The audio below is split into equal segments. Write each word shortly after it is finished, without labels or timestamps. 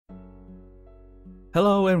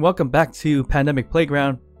Hello and welcome back to Pandemic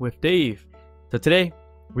Playground with Dave. So today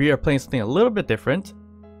we are playing something a little bit different,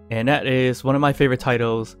 and that is one of my favorite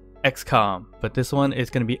titles, XCOM. But this one is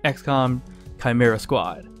going to be XCOM Chimera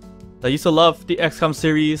Squad. I used to love the XCOM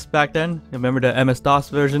series back then. Remember the MS-DOS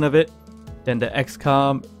version of it, then the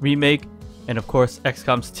XCOM remake, and of course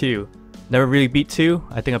XCOM's 2. Never really beat 2.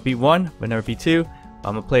 I think I beat 1, but never beat 2.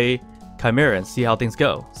 I'm going to play Chimera and see how things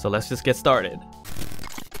go. So let's just get started.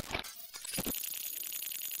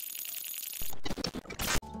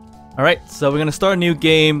 Alright, so we're gonna start a new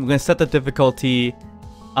game. We're gonna set the difficulty.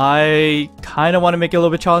 I kind of want to make it a little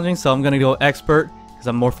bit challenging, so I'm gonna go expert because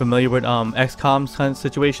I'm more familiar with XCOM's kind of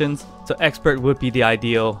situations. So expert would be the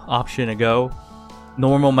ideal option to go.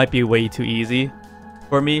 Normal might be way too easy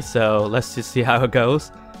for me, so let's just see how it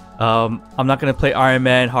goes. I'm not gonna play Iron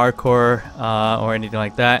Man hardcore or anything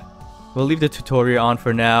like that. We'll leave the tutorial on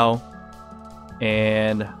for now,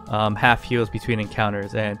 and half heals between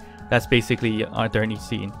encounters, and that's basically during each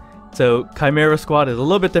scene. So Chimera Squad is a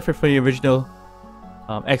little bit different from the original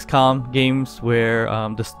XCOM games, where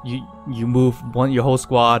you move your whole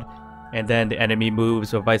squad and then the enemy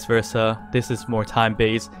moves, or vice versa. This is more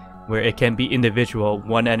time-based, where it can be individual,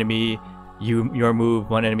 one enemy your move,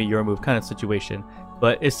 one enemy your move kind of situation.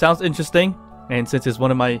 But it sounds interesting, and since it's one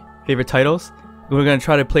of my favorite titles, we're going to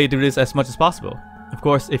try to play through this as much as possible. Of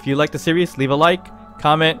course, if you like the series, leave a like,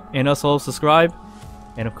 comment, and also subscribe.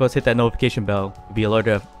 And of course, hit that notification bell to be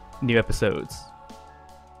alerted of new episodes.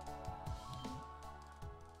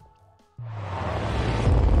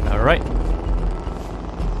 Alright.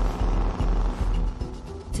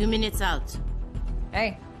 2 minutes out.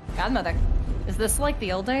 Hey, Godmother. Is this like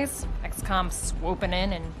the old days? XCOM swooping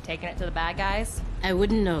in and taking it to the bad guys? I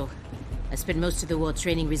wouldn't know. I spent most of the war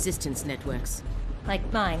training resistance networks.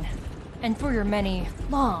 Like mine. And for your many,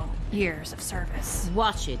 long years of service.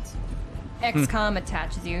 Watch it. XCOM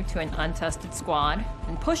attaches you to an untested squad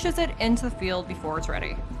and pushes it into the field before it's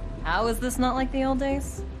ready. How is this not like the old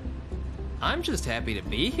days? I'm just happy to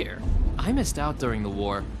be here. I missed out during the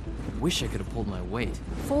war. Wish I could have pulled my weight.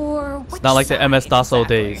 For which It's not like the side MS-DOS old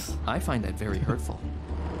exactly? days. I find that very hurtful.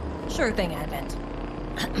 Sure thing, Advent.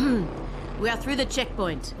 We are through the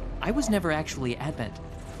checkpoint. I was never actually Advent.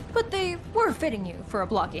 But they were fitting you for a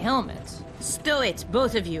blocky helmet. Stow it,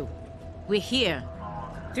 both of you. We're here.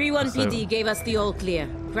 3-1 PD gave us the all clear.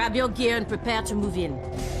 Grab your gear and prepare to move in.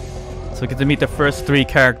 So we get to meet the first 3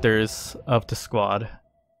 characters of the squad.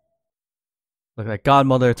 Look like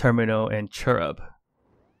Godmother, Terminal, and Cherub.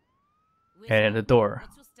 And the door.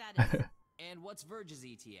 And what's Verge's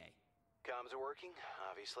ETA? Comms are working,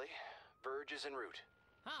 obviously. Verge is en route.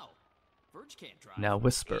 How? Verge can't drive. Now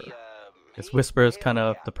Whisper. This He Whisper is and kind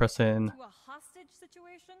of yeah. the person To a hostage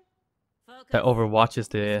situation? that overwatches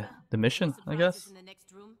the mission, I guess.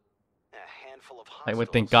 A handful of I would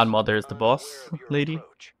hostiles think Godmother is the boss unaware of your lady.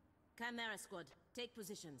 approach. Chimera Squad, take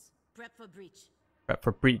positions. Prep for breach. Prep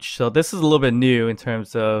for breach. So this is a little bit new in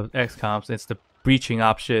terms of XCOMs. It's the breaching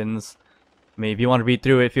options. I mean, if you want to read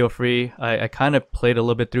through it, feel free. I kind of played a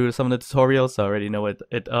little bit through some of the tutorials, so I already know what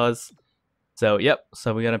it does. So yep,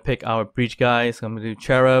 so we're gonna pick our breach guys. I'm gonna do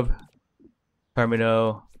Cherub,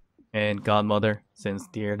 Termino, and Godmother, since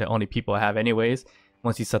they're the only people I have anyways.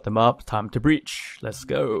 Once you set them up, time to breach. Let's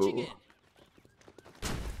go.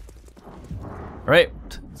 Alright,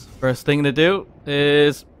 first thing to do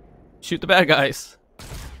is shoot the bad guys.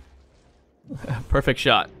 Perfect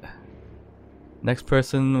shot. Next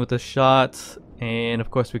person with a shot, and of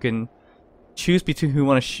course we can choose between who we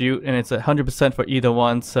want to shoot, and it's 100% for either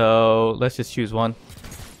one, so let's just choose one.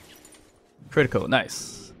 Critical,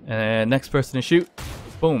 nice. And next person to shoot,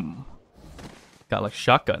 boom. Got like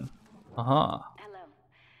shotgun. Hello,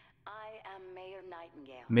 I am Mayor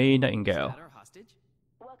Nightingale. May Is Nightingale. that our hostage?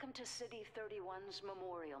 Welcome to City 31's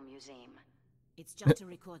Memorial Museum. It's just a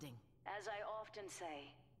recording. As I often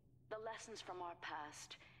say, the lessons from our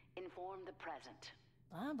past inform the present.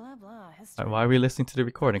 Blah, blah, blah. History. Alright, why are we listening to the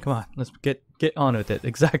recording? Come on, let's get on with it.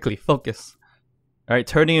 Exactly, focus. Alright,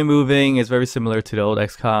 turning and moving is very similar to the old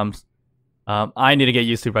XCOMs. I need to get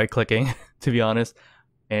used to right-clicking, to be honest.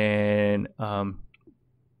 And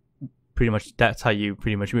pretty much that's how you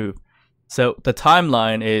pretty much move. So the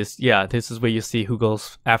timeline is, yeah, this is where you see who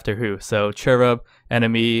goes after who. So Cherub,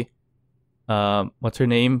 enemy, what's her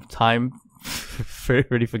name? Time,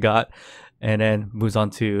 already forgot. And then moves on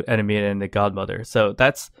to enemy and then the Godmother. So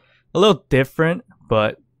that's a little different,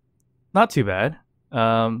 but not too bad.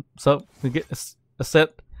 So we get a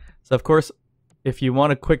set. So of course, if you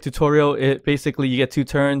want a quick tutorial, it basically you get 2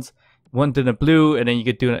 turns. One to the blue, and then you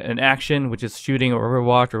could do an action, which is shooting or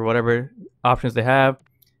overwatch or whatever options they have.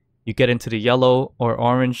 You get into the yellow or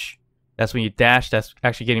orange That's when you dash. That's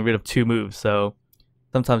actually getting rid of 2 moves. So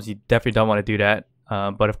sometimes you definitely don't want to do that.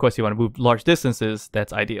 But of course, you want to move large distances.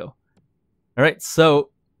 That's ideal. All right, so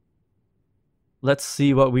let's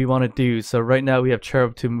see what we want to do. So right now we have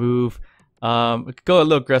Cherub to move. We could go a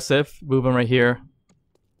little aggressive. Move him right here,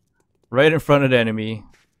 right in front of the enemy,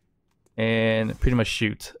 and pretty much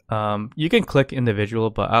shoot. You can click individual,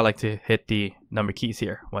 but I like to hit the number keys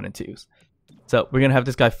here, 1 and 2s. So we're gonna have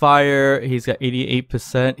this guy fire. He's got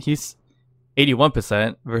 88%. He's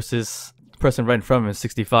 81% versus the person right in front of him is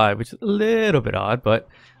 65, which is a little bit odd, but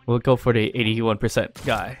we'll go for the 81%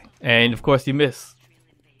 guy. And of course, you miss.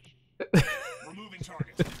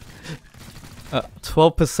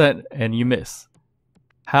 12% and you miss.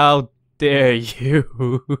 How dare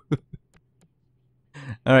you?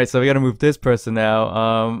 Alright, so we gotta move this person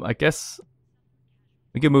now. I guess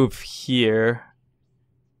we can move here.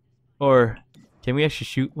 Or can we actually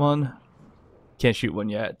shoot one? Can't shoot one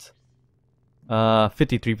yet.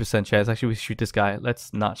 53% chance. Actually, we shoot this guy.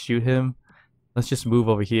 Let's not shoot him. Let's just move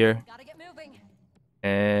over here.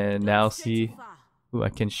 And now see who I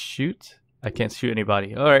can shoot. I can't shoot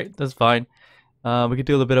anybody. Alright, that's fine. We could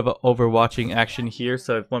do a little bit of an overwatching action here.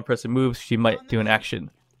 So if one person moves, she might do an action.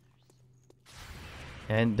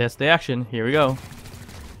 And that's the action. Here we go.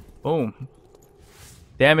 Boom.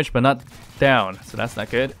 Damage, but not down. So that's not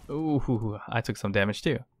good. Ooh, I took some damage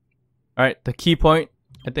too. Alright, the key point,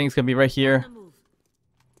 I think it's going to be right here.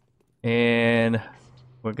 And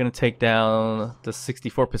we're going to take down the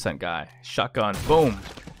 64% guy. Shotgun. Boom.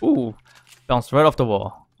 Ooh. Bounced right off the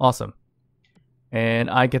wall. Awesome. And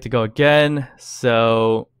I get to go again.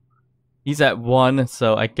 So he's at 1.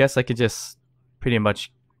 So I guess I could just pretty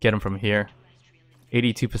much get him from here.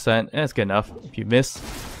 82%. That's good enough. If you miss.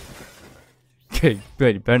 Okay,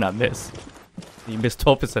 good. You better not miss. You missed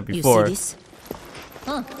 12% before. You see this?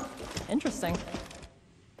 Huh. Interesting.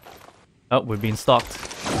 Oh, we're being stalked.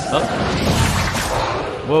 Oh.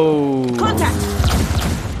 Whoa. Contact!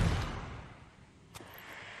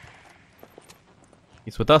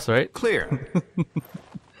 He's with us, right? Clear.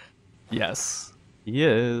 Yes, he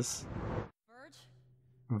is.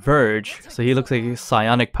 Verge. So he looks like he's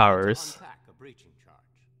psionic powers. Unpack a breaching charge.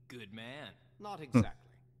 Good man. Not exactly.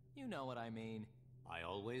 You know what I mean. I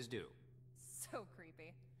always do. So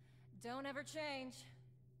creepy. Don't ever change.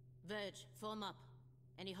 Verge, form up.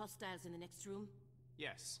 Any hostiles in the next room?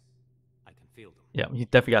 Yes. I can feel them. Yeah, he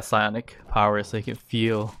definitely got psionic powers, so he can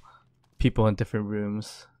feel people in different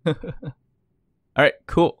rooms. Alright,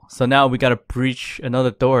 cool. So now we gotta breach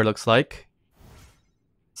another door, looks like.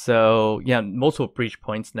 So, yeah, multiple breach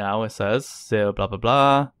points now, it says. So, blah, blah,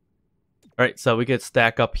 blah. Alright, so we could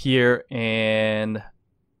stack up here and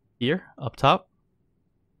here, up top.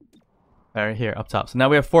 Alright, here, up top. So now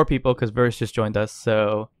we have 4 people because Verge just joined us.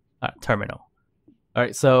 So, terminal.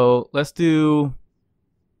 Alright, so let's do...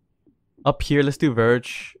 Up here, let's do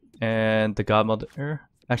Verge and the Godmother.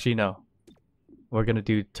 Actually, no. We're gonna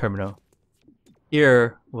do terminal.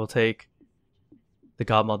 Here, we'll take the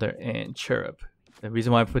Godmother and Cherub. The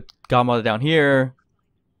reason why I put Godmother down here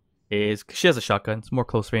is because she has a shotgun. It's more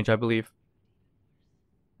close range, I believe.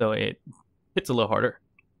 So it hits a little harder.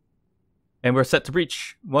 And we're set to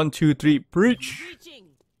breach. 1, 2, 3, breach! Breaching!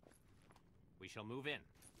 We shall move in.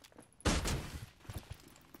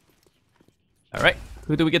 Alright,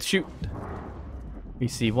 who do we get to shoot? We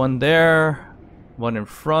see one there, one in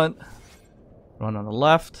front, one on the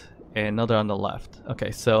left, and another on the left.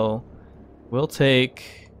 Okay, so we'll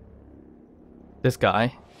take this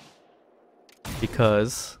guy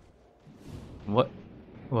because what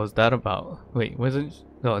was that about? Wait, was it?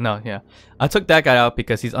 Oh no, yeah. I took that guy out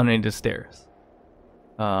because he's underneath the stairs.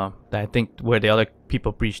 I think where the other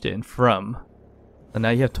people breached in from. And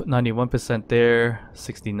now you have 91% there,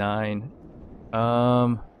 69.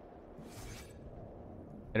 I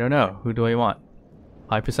don't know. Who do I want?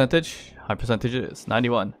 High percentage? High percentage it is.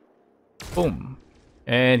 91. Boom.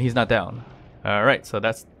 And he's not down. Alright, so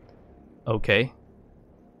that's okay.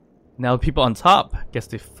 Now people on top gets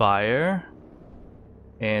to fire.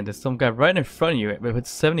 And there's some guy right in front of you with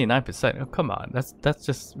 79%. Oh, come on. That's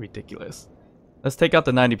just ridiculous. Let's take out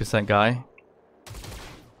the 90% guy.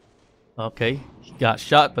 Okay. He got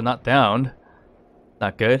shot but not downed.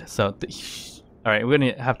 Not good. So, alright, we're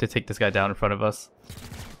gonna have to take this guy down in front of us.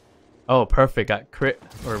 Oh, perfect. Got crit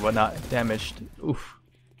or whatnot. Damaged. Oof.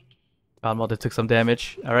 Godmother took some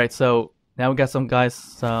damage. Alright, so now we got some guys,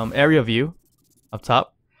 some area view up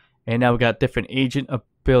top. And now we got different agent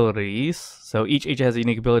abilities. So each agent has a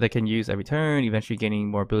unique ability they can use every turn, eventually gaining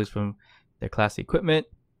more abilities from their class equipment.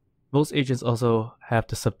 Most agents also have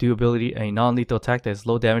the subdue ability, a non-lethal attack that is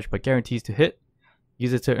low damage but guarantees to hit.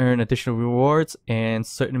 Use it to earn additional rewards and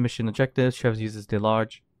certain mission objectives. Cherub uses the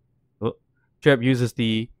large. Oh, Cherub uses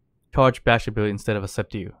the charge bash ability instead of a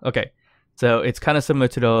subdue. Okay, so it's kind of similar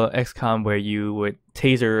to the XCOM where you would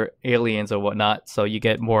taser aliens or whatnot, so you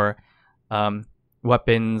get more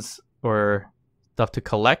weapons or stuff to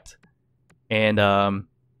collect, and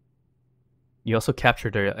you also capture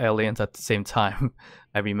the aliens at the same time.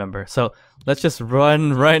 I remember. So let's just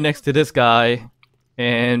run right next to this guy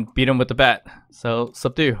and beat him with the bat. So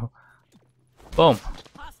subdue. Boom.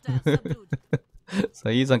 So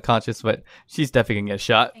he's unconscious, but she's definitely gonna get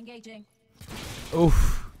shot. Engaging.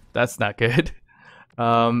 Oof, that's not good.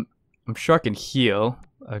 I'm sure I can heal.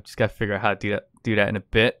 I just gotta figure out how to do that in a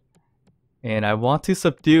bit. And I want to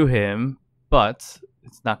subdue him, but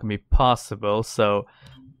it's not gonna be possible. So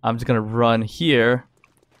I'm just gonna run here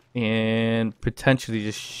and potentially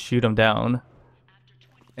just shoot him down.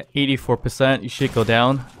 At 84%, you should go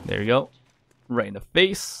down. There you go. Right in the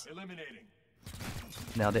face. Eliminating.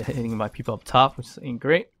 Now they're hitting my people up top, which ain't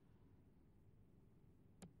great.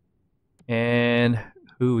 And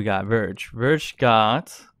who we got? Verge. Verge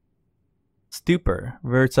got Stupor.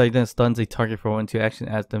 Verge then stuns a target for 1-2 action,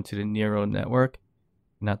 adds them to the neural network.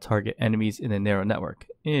 Not target enemies in the neural network.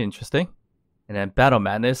 Interesting. And then Battle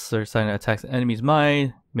Madness. So Silent attacks the enemy's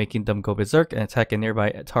mind, making them go berserk and attack a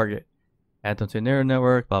nearby target. Add them to the neural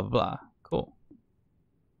network, blah blah blah. Cool.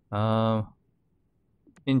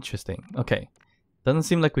 Interesting. Okay. Doesn't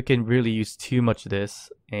seem like we can really use too much of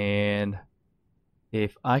this. And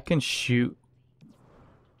if I can shoot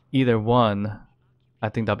either one, I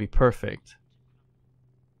think that'll be perfect.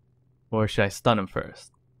 Or should I stun him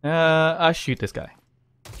first? I'll shoot this guy.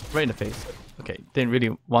 Right in the face. Okay, didn't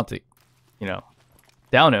really want to, you know,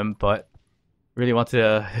 down him, but really want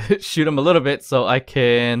to shoot him a little bit so I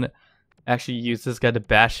can actually use this guy to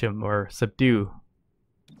bash him or subdue.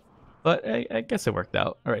 But I guess it worked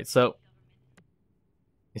out. Alright, so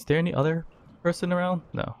is there any other person around?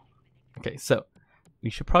 No. Okay, so we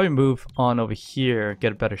should probably move on over here,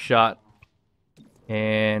 get a better shot,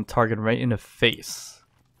 and target right in the face.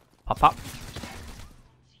 Pop, pop.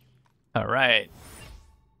 Alright.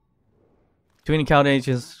 2 encounter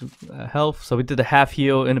agents health. So we did the half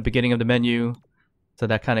heal in the beginning of the menu. So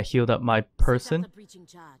that kind of healed up my person.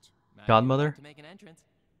 Godmother.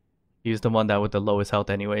 He's the one that with the lowest health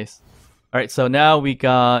anyways. Alright, so now we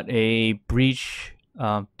got a breach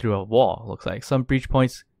through a wall, looks like. Some breach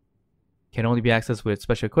points can only be accessed with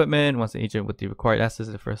special equipment. Once the agent with the required access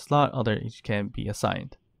to the first slot, other agents can be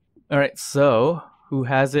assigned. Alright, so who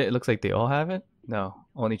has it? It looks like they all have it. No,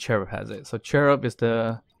 only Cherub has it. So Cherub is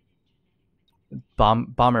the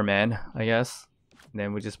Bomberman, I guess. And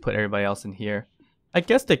then we just put everybody else in here. I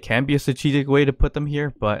guess there can be a strategic way to put them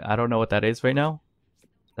here, but I don't know what that is right now.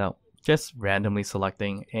 So just randomly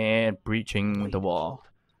selecting and breaching the wall.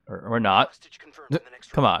 Or not.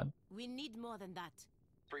 Come on. We need more than that.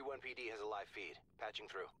 3-1 PD has a live feed. Patching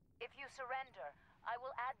through. If you surrender, I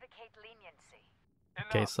will advocate leniency.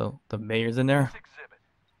 Okay, so the mayor's in there. This exhibit.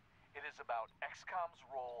 It is about XCOM's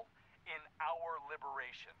role in our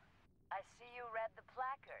liberation. I see you read the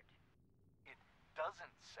placard. It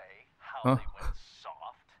doesn't say how they went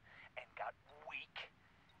soft and got weak.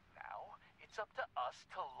 Now it's up to us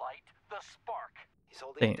to light the spark. He's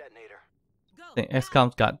holding a detonator. I think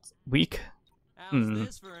XCOM's got weak. How's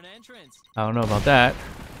this for an entrance? I don't know about that.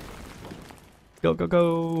 Go, go,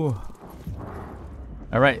 go.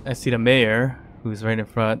 Alright, I see the mayor, who's right in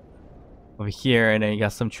front over here, and then you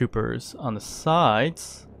got some troopers on the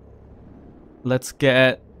sides. Let's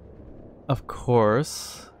get, of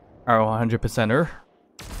course, our 100%er.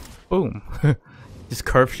 Boom. Just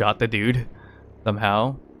curve shot the dude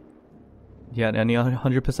somehow. You got any other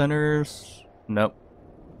 100%ers? Nope.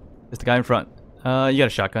 Just the guy in front. You got a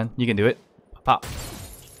shotgun. You can do it. Pop.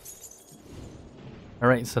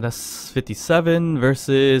 Alright, so that's 57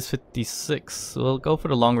 versus 56. We'll go for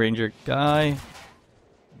the long ranger guy.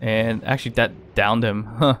 And actually that downed him.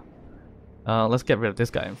 Huh. Let's get rid of this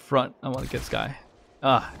guy in front. I want to get this guy.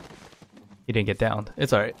 Ah. He didn't get downed.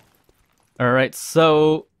 It's alright. Alright,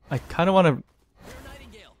 so I kind of want to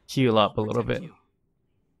heal up a little bit.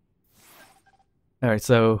 Alright,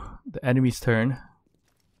 so the enemy's turn.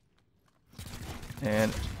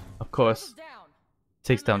 And of course,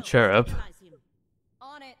 takes down Cherub.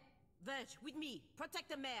 On it. Verge, with me. Protect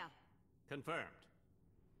the mayor. Confirmed.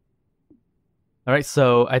 Alright,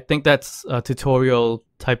 so I think that's a tutorial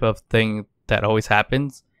type of thing that always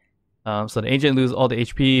happens. So the agent loses all the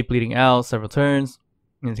HP, bleeding out several turns.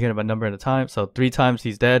 And he's getting a number at a time. So 3 times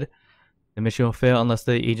he's dead. The mission will fail unless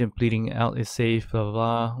the agent bleeding out is safe, blah blah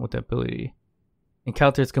blah, with the ability.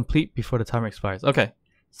 Encounter is complete before the timer expires. Okay,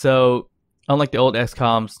 so unlike the old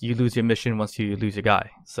XCOMs, you lose your mission once you lose your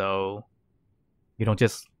guy. So you don't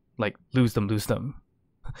just like lose them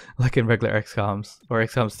like in regular XCOMs or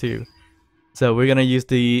XCOMs 2. So we're gonna use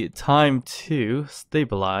the time to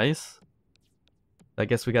stabilize. I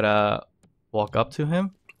guess we gotta walk up to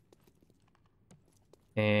him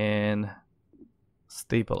and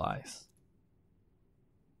stabilize.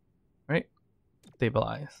 Right?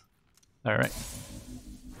 Stabilize. Alright.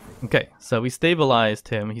 Okay, so we stabilized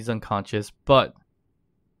him. He's unconscious, but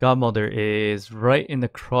Godmother is right in the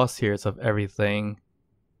crosshairs of everything.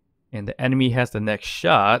 And the enemy has the next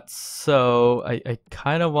shot, so I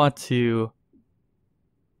kind of want to...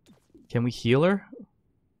 Can we heal her?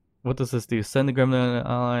 What does this do? Send the gremlin an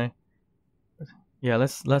ally. Yeah,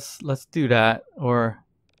 let's do that. Or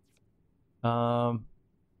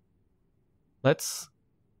let's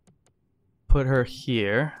put her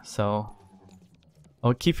here. So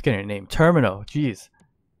I keep forgetting her name. Terminal. Jeez,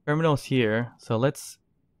 Terminal's here. So let's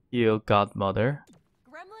heal Godmother.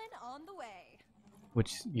 Gremlin on the way.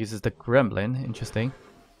 Which uses the gremlin. Interesting.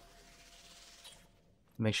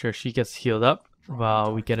 Make sure she gets healed up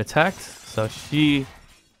while we get attacked. So she,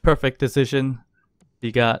 perfect decision.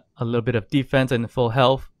 She got a little bit of defense and full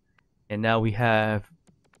health. And now we have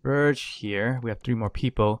Verge here. We have 3 more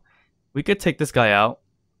people. We could take this guy out.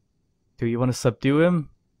 Do you want to subdue him?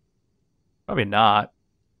 Probably not.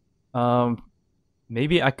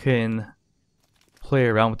 Maybe I can play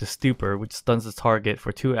around with the stupor, which stuns the target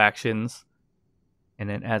for 2 actions. And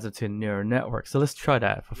then adds it to neural network. So let's try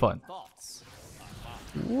that for fun.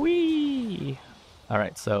 Whee!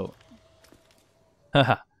 Alright, so...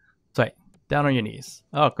 Haha. Sorry, down on your knees.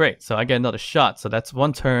 Oh, great. So I get another shot. So that's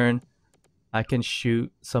 1 turn. I can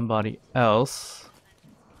shoot somebody else.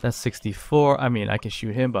 That's 64. I mean, I can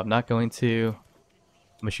shoot him, but I'm not going to.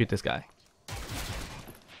 I'm gonna shoot this guy.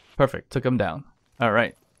 Perfect. Took him down.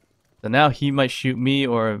 Alright. So now he might shoot me,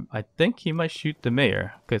 or I think he might shoot the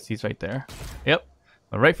mayor, because he's right there. Yep.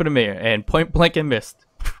 Went right for the mayor, and point blank and missed.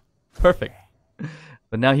 Perfect.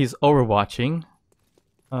 But now he's overwatching.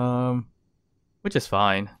 Which is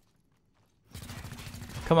fine.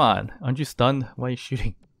 Come on, aren't you stunned? Why are you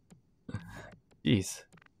shooting? Jeez.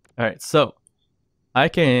 Alright, so I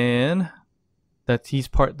can... That he's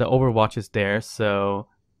part... The overwatch is there, so...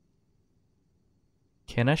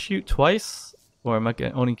 Can I shoot twice? Or am I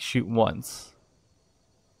gonna only shoot once?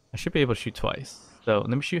 I should be able to shoot twice. So let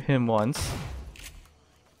me shoot him once.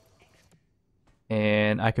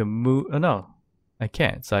 And I can move... Oh no, I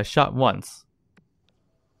can't. So I shot once.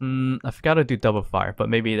 I forgot to do double fire, but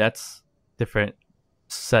maybe that's different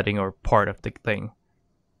setting or part of the thing.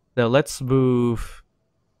 So let's move.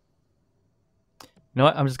 You know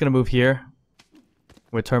what? I'm just gonna move here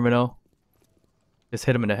with Terminal. Just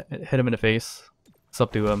hit him in the face.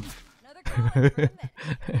 Subdue him.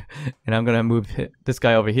 And I'm gonna move this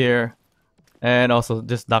guy over here, and also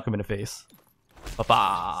just knock him in the face.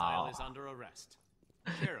 Ba-ba! Is under arrest.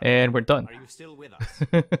 And we're done. Are you still with us?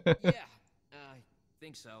 Yeah, I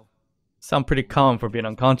think so. Sound pretty calm for being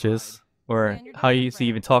unconscious. Or how is he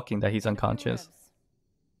even talking that he's unconscious?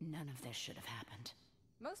 None of this should have happened.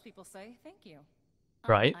 Most people say thank you.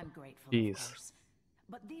 Right? I'm grateful, Jeez. of course.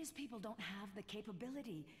 But these people don't have the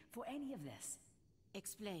capability for any of this.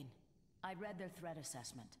 Explain. I read their threat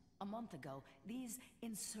assessment. A month ago, these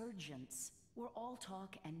insurgents were all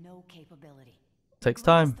talk and no capability. Takes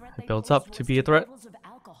time. It builds up to be a threat. Of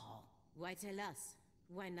alcohol. Why tell us?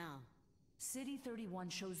 Why now? City 31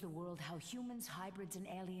 shows the world how humans, hybrids, and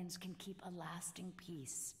aliens can keep a lasting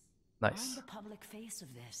peace. Nice. I'm the public face of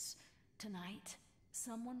this. Tonight,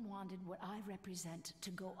 someone wanted what I represent to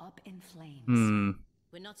go up in flames.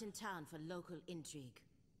 We're not in town for local intrigue.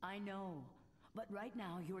 I know, but right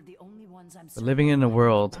now you're the only ones I'm We're living in a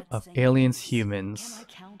world that of same aliens, peace. humans, Can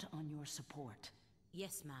I count on your support?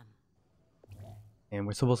 Yes, ma'am. and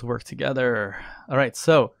we're supposed to work together. Alright,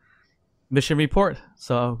 so mission report.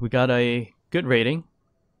 So we got a good rating.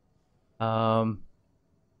 Godmother's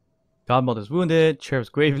wounded, Cherub's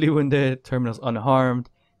gravely wounded, Terminal's unharmed,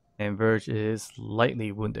 and Verge is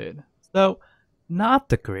lightly wounded. So not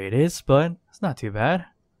the greatest, but it's not too bad.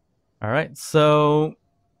 Alright, so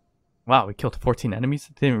wow, we killed 14 enemies.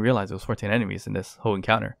 Didn't even realize there was 14 enemies in this whole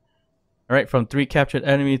encounter. Alright, from 3 captured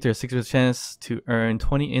enemies, there's a 6% chance to earn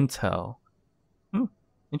 20 intel.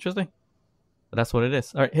 Interesting. But that's what it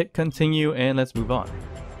is. Alright, hit continue and let's move on.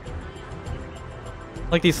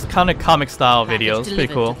 Like these kind of comic style videos.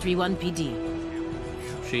 Pretty cool. 31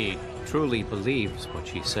 PD. She truly believes what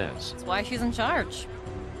she says. That's why she's in charge.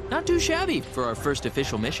 Not too shabby for our first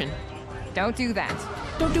official mission. Don't do that.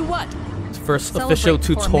 Don't do what? First Celebrate official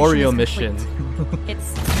before tutorial mission mission. is complete.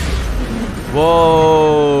 It's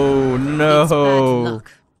Whoa, It's bad no.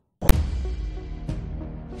 luck.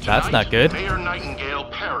 That's not good. Mayor Nightingale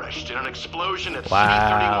perished in an explosion at Wow.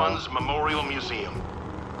 City 31's Memorial Museum.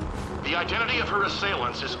 The identity of her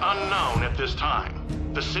assailants is unknown at this time.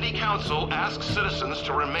 The city council asks citizens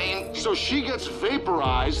to remain... So she gets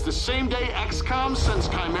vaporized the same day XCOM sends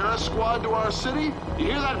Chimera Squad to our city? You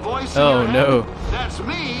hear that voice in Oh, your head? no. That's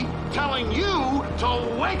me telling you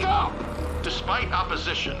to wake up! Despite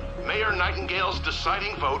opposition, Mayor Nightingale's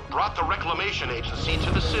deciding vote brought the Reclamation Agency to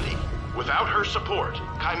the city. Without her support,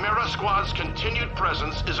 Chimera Squad's continued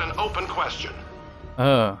presence is an open question.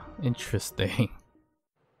 Oh, interesting.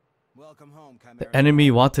 Welcome home, The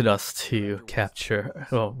enemy wanted us to capture,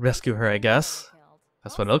 well, rescue her, I guess.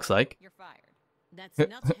 That's what it looks like. You're fired. That's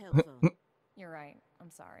not helpful. You're right. I'm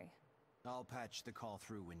sorry. I'll patch the call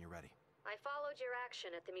through when you're ready. I followed your action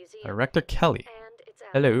at the museum. Director Kelly. And its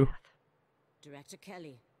Hello. aftermath. Director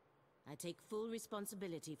Kelly, I take full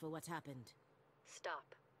responsibility for what happened.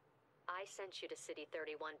 Stop. I sent you to City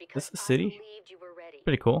 31 because This is city? I believed you were ready.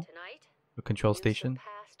 Pretty cool. Tonight, A control you station.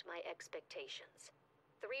 surpassed my expectations.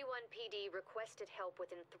 3-1 PD requested help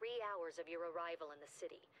within 3 hours of your arrival in the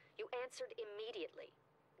city. You answered immediately.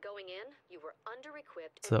 Going in, you were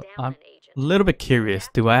under-equipped So and down I'm an agent. a little bit curious.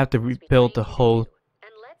 Do I have to rebuild the whole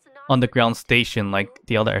And let's not underground forget station like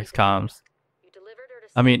the other XCOMs? you delivered her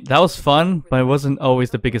to I mean, that was fun, but I wasn't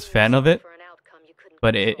always the biggest fan of it. for an outcome you couldn't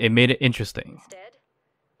But it control. made it interesting. Instead,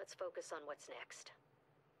 let's focus on what's next.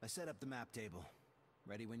 I set up the map table.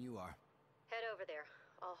 Ready when you are. Head over there.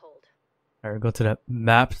 I'll hold. Alright, go to the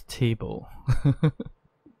map table.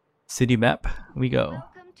 City map, we go.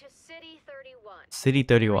 Welcome to City 31. City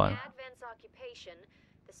 31. During Advent's occupation,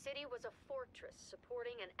 the city was a fortress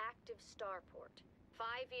supporting an active starport.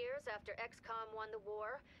 5 years after XCOM won the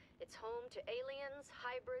war, it's home to aliens,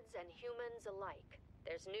 hybrids, and humans alike.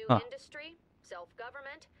 There's new industry,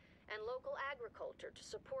 self-government, and local agriculture to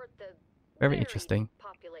support the Very varied interesting.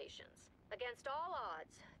 populations. Against all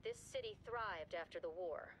odds, this city thrived after the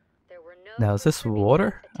war. There were no Now, is this contributing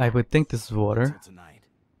water? I would think this is water. Till tonight.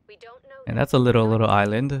 We don't know And that. that's a little Not yet,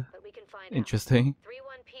 island. but we can find out. Interesting.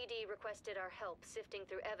 3-1 PD requested our help sifting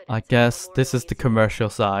through evidence I at the guess this Memorial is the Museum. commercial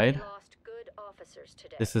We side. lost good officers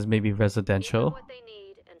today. This is maybe You know residential. what they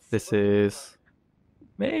need and see This what we can is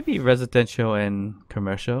maybe residential and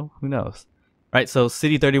commercial. Who knows? Right, so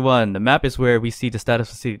City 31. The map is where we see the status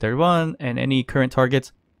of City 31 and any current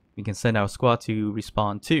targets we can send our squad to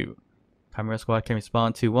respond to. Chimera Squad can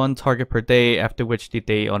respond to 1 target per day, after which the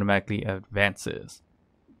day automatically advances.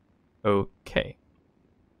 Okay.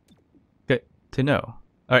 Good to know.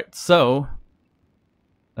 Alright, so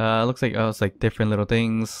looks like it's like different little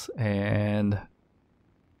things, and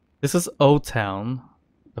this is Old Town,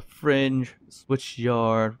 the Fringe,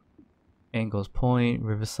 Switchyard, Angles Point,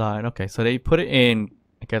 Riverside. Okay, so they put it in,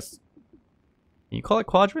 I guess, can you call it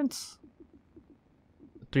quadrants?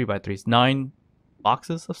 3x3s, 9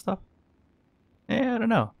 boxes of stuff. Yeah, I don't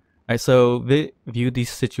know. Alright, so view the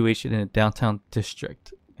situation in a downtown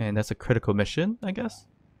district, and that's a critical mission, I guess.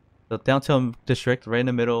 The downtown district, right in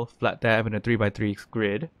the middle, flat dab in a 3x3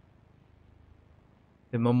 grid.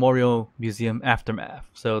 The Memorial Museum aftermath.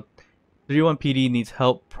 So 3-1 PD needs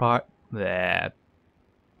help. 3D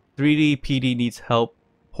PD needs help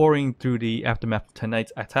pouring through the aftermath of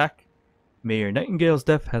tonight's attack. Mayor Nightingale's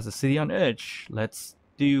death has the city on edge. Let's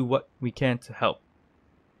do what we can to help.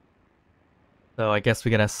 So I guess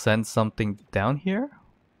we gotta send something down here.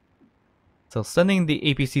 So sending the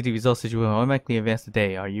APC to resolve situation will automatically advance the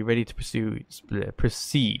day. Are you ready to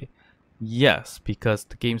proceed? Yes, because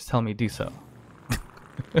the game's telling me to do so.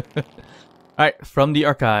 Alright, from the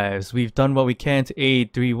archives, we've done what we can to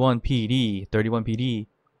aid 31 PD.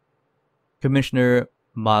 Commissioner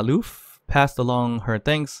Malouf passed along her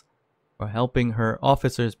thanks for helping her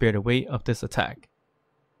officers bear the weight of this attack.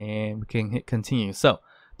 And we can hit continue. So,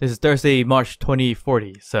 this is Thursday, March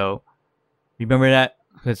 2040. So, remember that,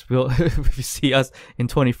 because we'll if you see us in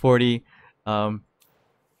 2040, that'll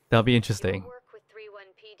be interesting. Your work with 3-1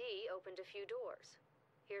 PD opened a few doors.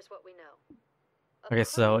 Here's what we know. A Okay,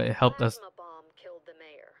 so it helped us. plasma bomb killed the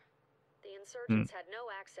mayor. The insurgents had no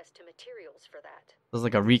access to materials for that. It was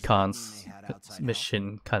like a recon They had outside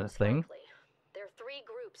mission kind of thing. Likely. There are 3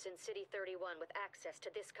 groups in City 31 with access to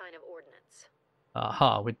this kind of ordnance.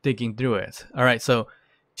 Aha, we're digging through it. Alright, so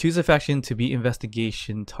choose a faction to be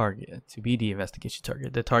investigation target. To be the investigation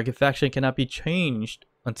target. The target faction cannot be changed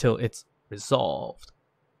until it's resolved.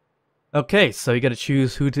 Okay, so you gotta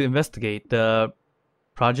choose who to investigate. The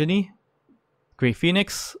Progeny, Great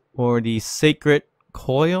Phoenix, or the Sacred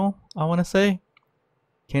Coil, I wanna say.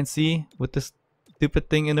 Can't see with this stupid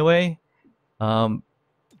thing in the way.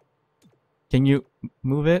 Can you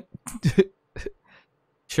move it?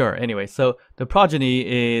 Sure, anyway, so the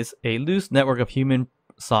progeny is a loose network of human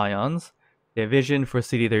scions. Their vision for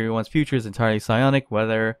City 31's future is entirely psionic,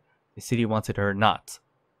 whether the city wants it or not.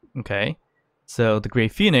 Okay, so the Grey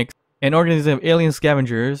Phoenix, an organization of alien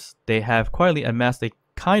scavengers, they have quietly amassed a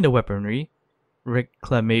kind of weaponry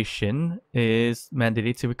reclamation is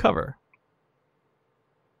mandated to recover.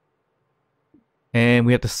 And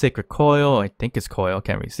we have the Sacred Coil, I think it's Coil,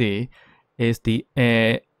 can't really see, is the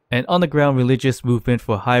an underground religious movement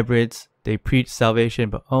for hybrids. They preach salvation,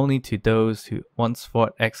 but only to those who once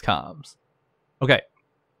fought XCOMs. Okay,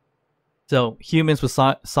 so humans with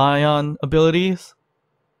scion abilities.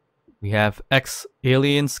 We have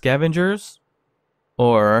alien scavengers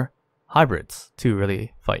or hybrids to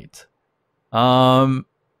really fight. Probably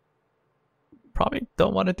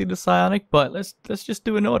don't want to do the psionic, but let's just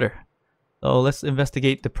do an order. So let's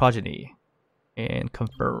investigate the progeny and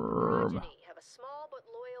confirm. Progeny have a small but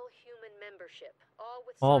loyal human membership,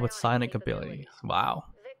 all with psionic abilities. Wow.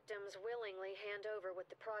 Victims willingly hand over what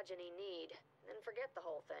the progeny need, then forget the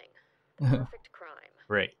whole thing. The perfect crime.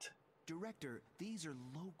 Great. Director, these are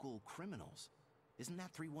local criminals. Isn't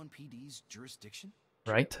that 31PD's jurisdiction?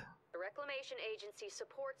 Right. The Reclamation Agency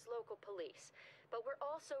supports local police, but we're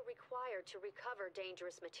also required to recover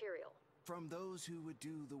dangerous material. From those who would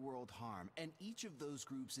do the world harm, and each of those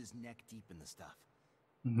groups is neck deep in the stuff.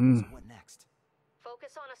 So what next?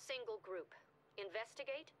 Focus on a single group.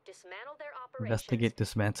 Investigate, dismantle their operations. Investigate,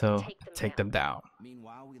 dismantle, take them down.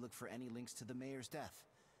 Meanwhile, we look for any links to the mayor's death.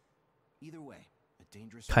 Either way, a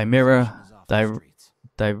dangerous Chimera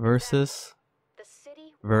diversus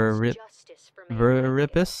veribus.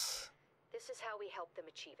 This is how we help them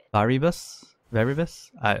achieve it. Veribus?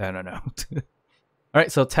 I don't know. Alright,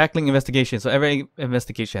 so tackling investigation. So every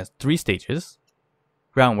investigation has 3 stages.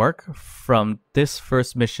 Groundwork. From this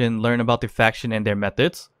first mission, learn about the faction and their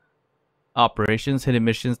methods. Operations, hidden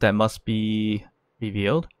missions that must be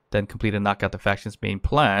revealed. Then complete and knock out the faction's main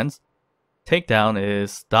plans. Takedown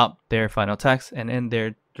is stop their final attacks and end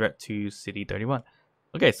their threat to City 31.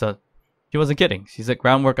 Okay, so she wasn't kidding. She said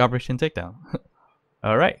groundwork, operation, takedown.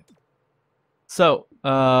 Alright. So,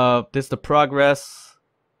 this is the progress.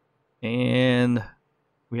 And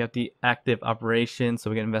we have the active operation. So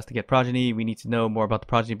we can investigate progeny. We need to know more about the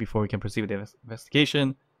progeny before we can proceed with the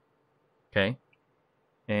investigation. Okay.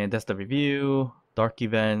 And that's the review. Dark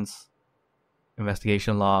events.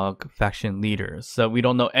 Investigation log. Faction leaders. So we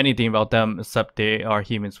don't know anything about them except they are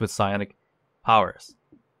humans with psionic powers.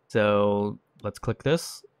 So let's click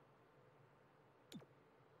this.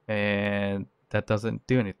 And that doesn't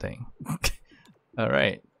do anything.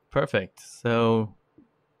 Alright. Perfect. So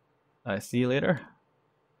I see you later.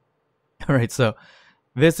 Alright, so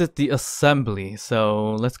visit the assembly.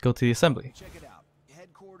 So let's go to the assembly. Check it out.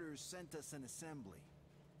 Headquarters sent us an assembly.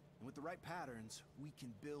 And with the right patterns, we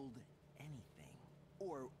can build anything.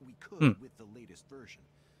 Or we could with the latest version.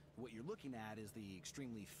 What you're looking at is the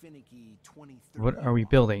extremely finicky 2030. What are we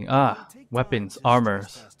building? Weapons,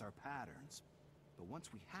 armors. Test our patterns. But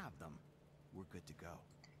once we have them, we're good to go.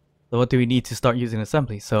 So what do we need to start using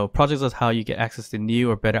assembly? So projects is how you get access to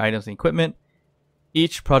new or better items and equipment.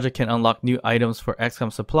 Each project can unlock new items for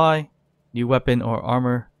XCOM supply, new weapon or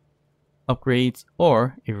armor upgrades,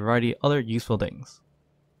 or a variety of other useful things.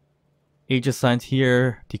 Age assigned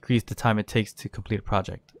here decrease the time it takes to complete a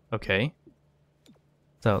project. Okay.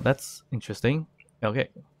 So that's interesting. Okay.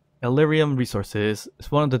 Ellyrium resources is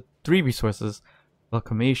one of the 3 resources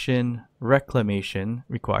reclamation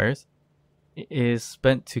requires. It is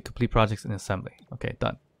spent to complete projects in assembly. Okay,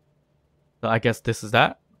 done. So I guess this is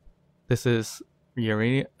that. This is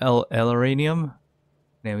Ellyrium.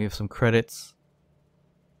 Then we have some credits.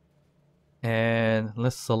 And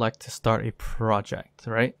let's select to start a project,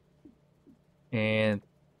 right? And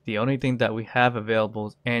the only thing that we have available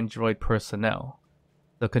is Android personnel.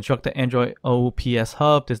 So construct the Android OPS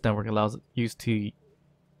hub. This network allows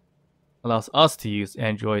us to use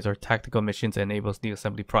androids or tactical missions and enables new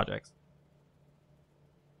assembly projects.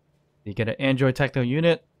 You get an Android tactical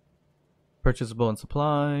unit, purchasable and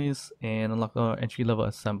supplies, and unlock our entry-level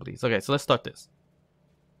assemblies. Okay, so let's start this.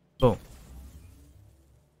 Boom.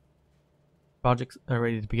 Projects are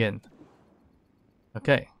ready to begin.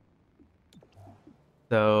 Okay.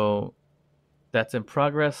 So that's in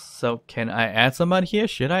progress. So can I add somebody here?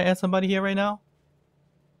 Should I add somebody here right now?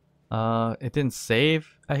 It didn't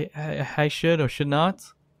save. I should or should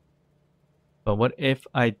not. But what if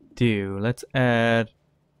I do? Let's add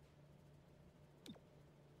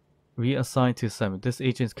reassign to assignment. This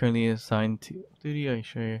agent is currently assigned to duty. Are you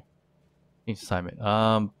sure? Change assignment.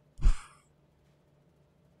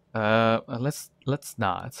 Let's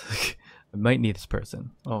not. We might need this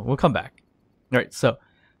person. Oh, we'll come back. Alright, so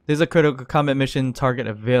there's a critical combat mission target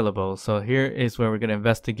available. So here is where we're going to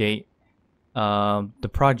investigate the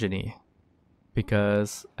progeny.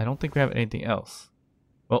 Because I don't think we have anything else.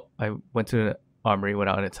 Well, I went to the armory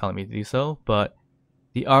without it telling me to do so. But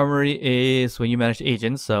the armory is when you manage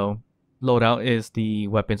agents. So loadout is the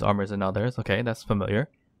weapons, armors, and others. Okay, that's familiar.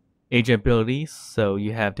 Agent abilities. So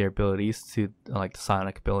you have their abilities to like the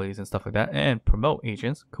psionic abilities and stuff like that. And promote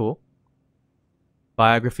agents. Cool.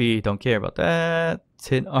 Biography, don't care about that.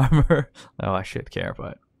 Tin armor. Oh, I should care,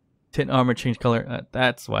 but tin armor change color.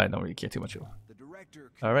 That's why I don't really care too much.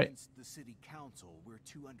 All right. The city council we're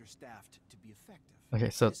too understaffed to be effective. Okay,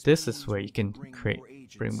 so this is where you can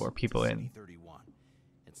bring more people in.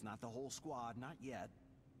 It's not the whole squad, not yet,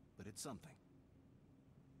 but it's something.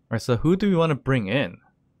 All right, so who do we want to bring in?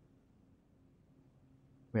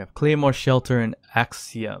 We have Claymore, Shelter, and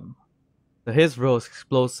Axiom. So his role is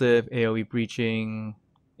explosive, AoE breaching.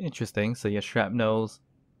 Interesting. So he has shrapnels,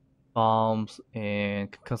 bombs,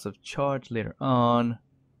 and concussive charge later on.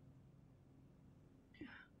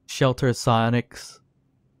 Shelter, psionics,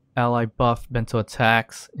 ally buff, mental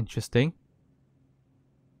attacks. Interesting.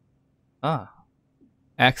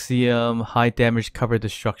 Axiom, high damage, cover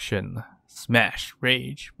destruction, smash,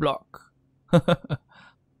 rage, block.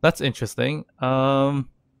 That's interesting.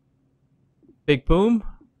 Big boom,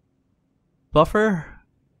 buffer,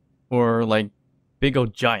 or like big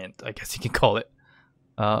old giant, I guess you can call it.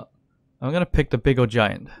 I'm gonna pick the big old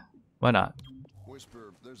giant. Why not?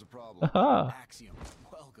 Whisper, there's a problem. Axiom,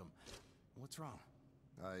 welcome. What's wrong?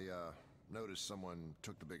 I noticed someone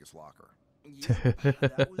took the biggest locker. Yeah,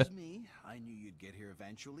 that was me. I knew you'd get here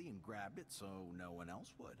eventually and grab it, so no one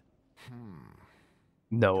else would.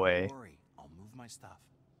 No way. Don't worry, I'll move my stuff.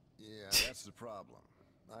 Yeah, that's the problem.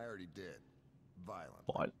 I already did. Violent.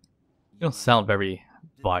 What? You don't sound very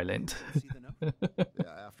violent. Yeah,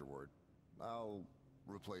 afterward. I'll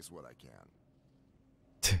replace what I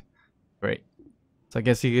can. Great. So I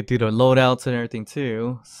guess you could do the loadouts and everything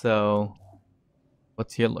too. So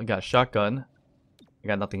what's here? You got a shotgun. You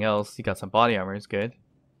got nothing else. You got some body armor. It's good.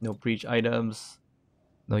 No breach items.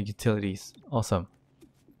 No utilities. Awesome.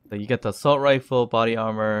 So you get the assault rifle, body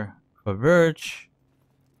armor for Verge.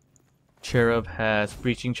 Cherub has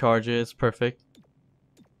breaching charges. Perfect.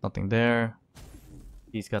 Nothing there.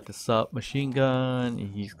 He's got the submachine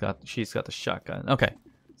gun. She's got the shotgun. Okay.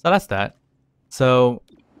 So that's that. So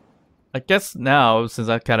I guess now, since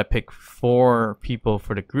I kind of picked 4 people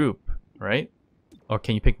for the group, right? Or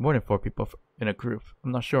can you pick more than 4 people in a group?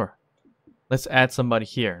 I'm not sure. Let's add somebody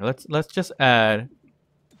here. Let's just add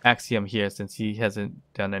Axiom here, since he hasn't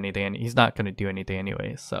done anything and he's not gonna do anything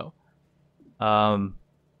anyway. So, because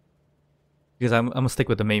I'm gonna stick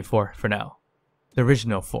with the main 4 for now, the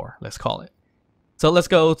original 4, let's call it. So let's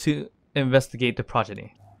go to investigate the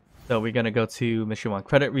progeny. So we're gonna go to mission 1,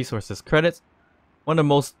 credit resources. Credits,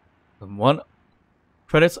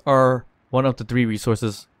 credits are one of the 3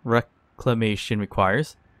 resources reclamation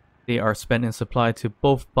requires. They are spent and supplied to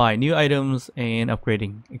both buy new items and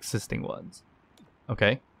upgrading existing ones.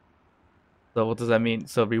 Okay. So what does that mean?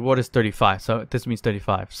 So reward is 35. So this means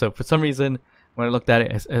 35. So for some reason, when I looked at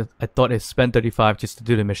it, I thought it spent 35 just to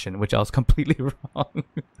do the mission, which I was completely wrong.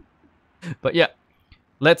 But yeah,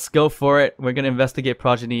 let's go for it. We're gonna investigate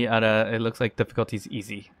progeny at a. It looks like difficulty is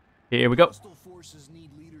easy. Here we go. Hostile forces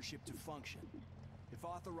need leadership to function. If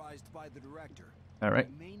authorized by the director, all right.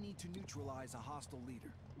 You may need to neutralize a hostile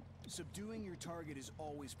leader. Subduing your target is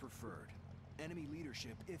always preferred. Enemy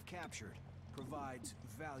leadership, if captured, provides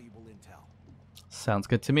valuable intel. Sounds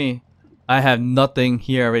good to me. I have nothing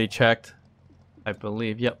here. I already checked. I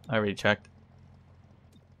believe. Yep, I already checked.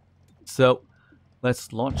 So,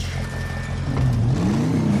 let's launch.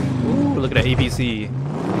 Ooh, look at that APC.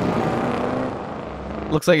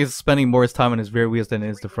 Looks like it's spending more time on his rear wheels than it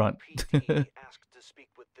is the front. Asked to speak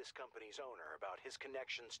with this company's owner about his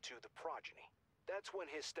connections to the progeny. That's when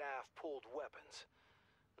his staff pulled weapons,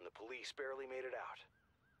 and the police barely made it out.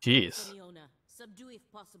 Jeez. Subdue if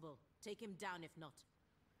possible. Take him down if not.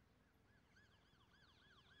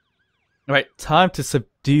 Alright, time to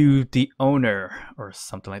subdue the owner, or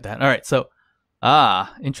something like that. Alright, so,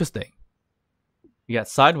 interesting. We got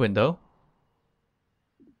side window.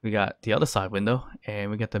 We got the other side window, and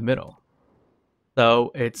we got the middle.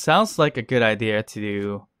 So, it sounds like a good idea to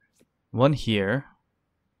do one here.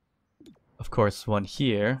 Of course, one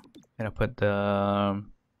here. And I'll put the...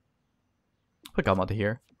 put Godmother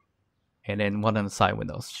here. And then one on the side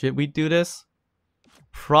windows. Should we do this?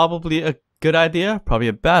 Probably a good idea. Probably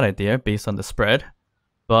a bad idea based on the spread.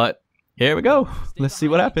 But here we go. Let's see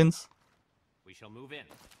what happens. We shall move in.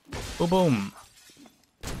 Boom, boom.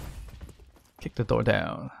 Kick the door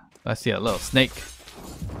down. I see a little snake.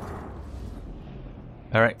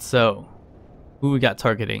 Alright, so who we got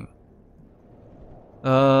targeting?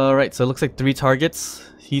 Alright, so it looks like 3 targets.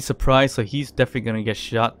 He's surprised, so he's definitely gonna get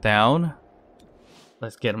shot down.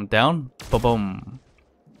 Let's get him down. Boom, boom.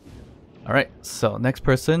 Alright, so next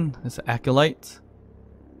person is Acolyte.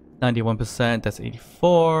 91%, that's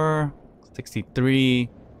 84. 63.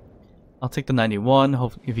 I'll take the 91.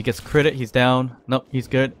 Hope if he gets crit, he's down. Nope, he's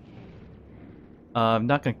good. I'm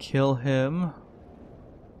not gonna kill him.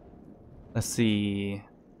 Let's see.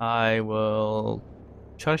 I will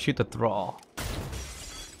try to shoot the thrall.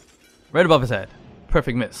 Right above his head.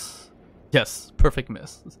 Perfect miss. Yes, perfect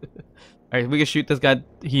miss. Alright, we can shoot this guy.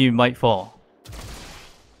 He might fall.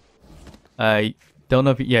 I don't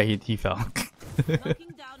know if he fell.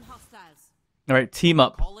 Alright, team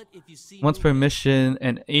up. Once per mission,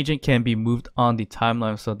 an agent can be moved on the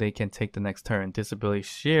timeline so they can take the next turn. Disability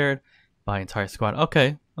shared by entire squad.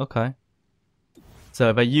 Okay, okay. So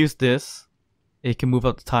if I use this, it can move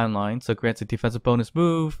up the timeline. So grants a defensive bonus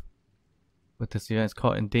move. With this event, it's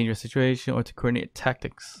caught in dangerous situation or to coordinate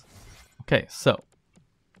tactics. Okay, so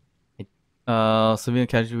civilian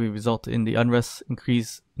casualty result in the unrest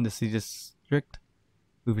increase in the city district.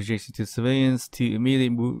 Move adjacent to civilians to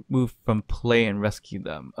immediately move from play and rescue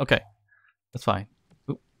them. Okay, that's fine.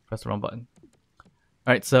 Oop, press the wrong button.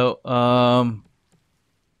 Alright, so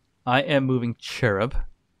I am moving Cherub.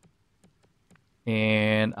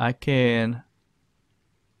 And I can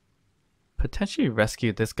potentially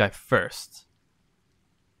rescue this guy first.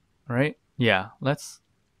 Alright? Yeah, let's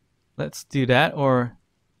do that, or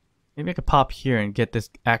maybe I could pop here and get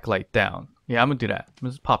this Acolyte down. Yeah, I'm gonna do that. I'm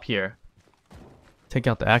gonna just pop here. Take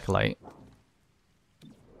out the Acolyte.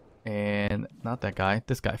 And not that guy,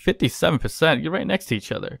 this guy. 57%. You're right next to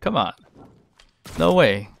each other. Come on. No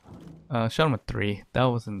way. Shot him with 3. That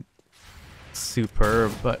wasn't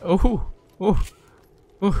superb, but oh,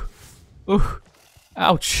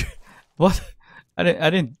 ouch. What? I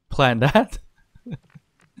didn't plan that.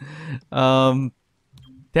 Damn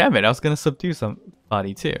it, I was gonna subdue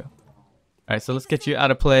somebody too. Alright, so let's get you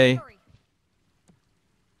out of play.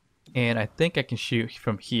 And I think I can shoot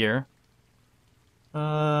from here.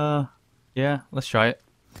 Yeah, let's try it.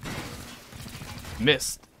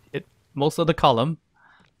 Missed. Hit most of the column.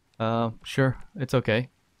 Sure, it's okay.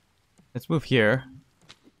 Let's move here.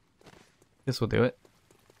 This will do it.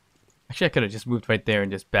 Actually, I could have just moved right there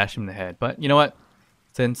and just bashed him in the head. But you know what?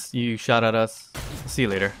 Since you shot at us, see you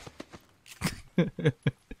later.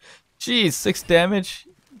 Jeez, 6 damage?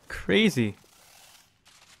 Crazy.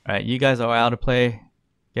 Alright, you guys are out of play.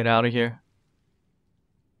 Get out of here.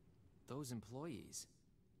 Those employees,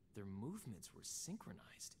 their movements were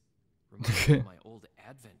synchronized. Reminded my old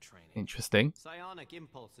Advent training. Interesting. Psionic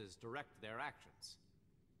impulses direct their actions,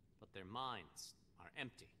 but their minds are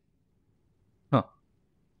empty. Huh.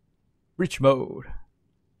 Reach mode.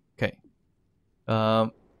 Okay.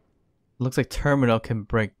 Looks like terminal can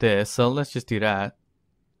break this, so let's just do that.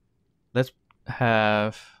 Let's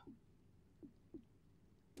have...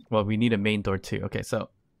 Well, we need a main door too. Okay, so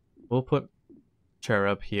we'll put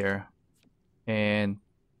Cherub here. And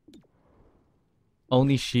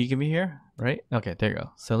only she can be here, right? Okay, there you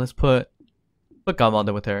go. So let's put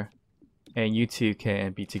Godmother with her. And you two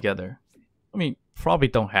can be together. I mean, probably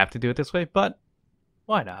don't have to do it this way, but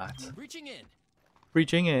why not? Reaching in.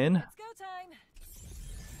 Reaching in. Let's go time.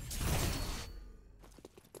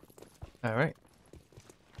 Alright.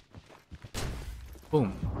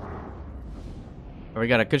 Boom. We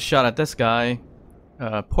got a good shot at this guy.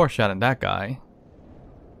 Poor shot at that guy.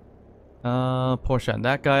 Poor shot at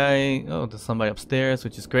that guy. Oh, there's somebody upstairs,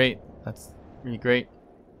 which is great. That's really great.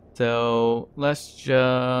 So let's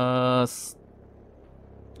just...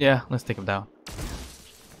 Yeah, let's take him down.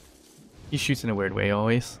 He shoots in a weird way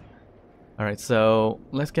always. Alright, so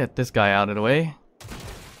let's get this guy out of the way.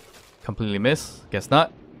 Completely miss. Guess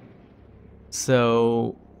not.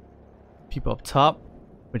 So people up top,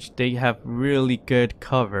 which they have really good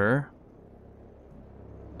cover.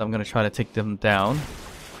 I'm gonna try to take them down.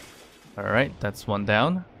 Alright, that's one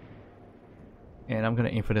down. And I'm gonna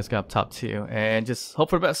aim for this guy up top too. And just hope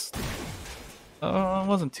for the best. It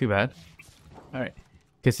wasn't too bad. Alright.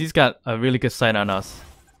 Because he's got a really good sight on us.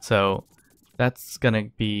 So that's gonna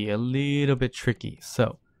be a little bit tricky.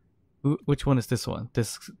 So which one is this one?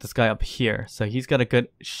 This guy up here. So he's got a good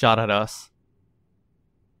shot at us.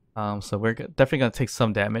 So we're definitely gonna take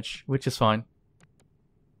some damage, which is fine.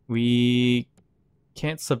 We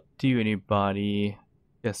can't subdue anybody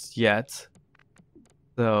just yet.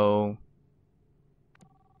 So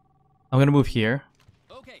I'm gonna move here.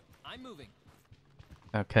 Okay, I'm moving.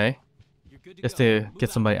 Okay. Just to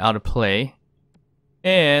get somebody out of play.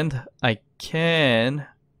 And I can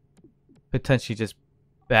potentially just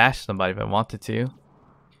bash somebody if I wanted to.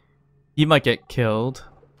 He might get killed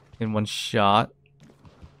in one shot.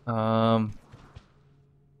 I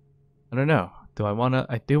don't know. Do I wanna?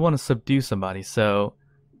 I do want to subdue somebody, so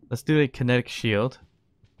let's do a kinetic shield.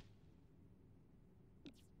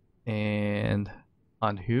 And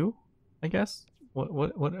on who? I guess.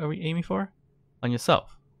 What are we aiming for? On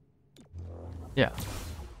yourself. Yeah.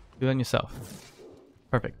 Do it on yourself.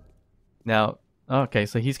 Perfect. Now, okay,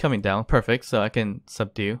 so he's coming down. Perfect. So I can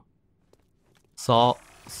subdue.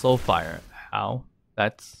 Soulfire. How?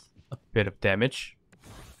 That's a bit of damage.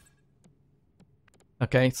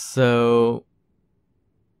 Okay, so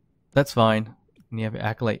that's fine. And you have an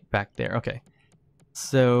acolyte back there. Okay.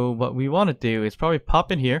 So what we want to do is probably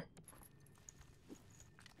pop in here.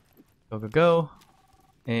 Go.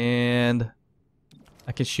 And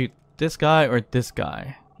I can shoot this guy or this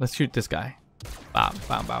guy. Let's shoot this guy. Bam,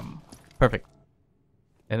 bam, bam. Perfect.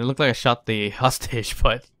 And it looked like I shot the hostage,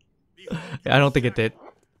 but I don't think it did.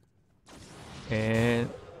 And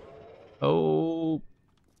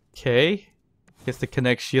okay. Guess the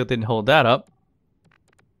connect shield didn't hold that up.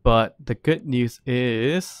 But the good news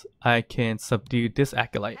is I can subdue this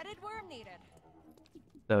acolyte.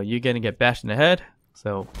 So you're gonna get bashed in the head.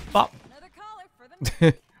 So pop.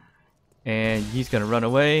 And he's gonna run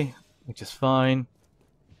away, which is fine.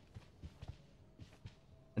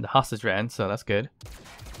 And the hostage ran, so that's good.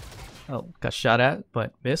 Oh, got shot at,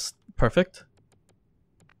 but missed. Perfect.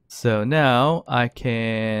 So now I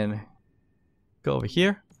can go over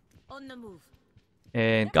here. On the move.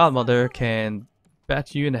 And Godmother can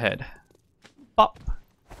bat you in the head. Pop!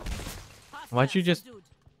 Why'd you do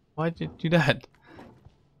that?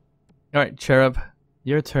 Alright, Cherub,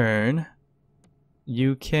 your turn.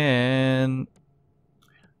 You can...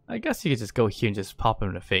 I guess you could just go here and just pop him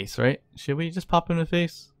in the face, right? Should we just pop him in the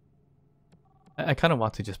face? I kind of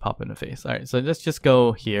want to just pop him in the face. Alright, so let's just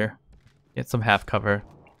go here. Get some half cover.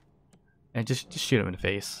 And just shoot him in the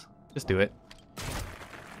face. Just do it.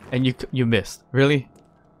 And you missed. Really?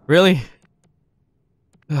 Really?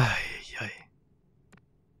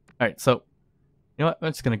 Alright, so you know what?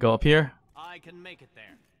 I'm just gonna go up here. I can make it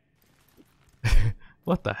there.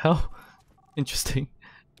 What the hell? Interesting.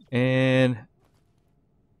 And I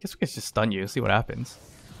guess we can just stun you, see what happens.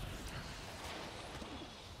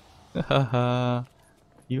 Haha.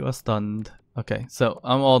 You are stunned. Okay, so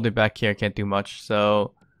I'm all the way back here, can't do much.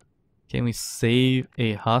 So can we save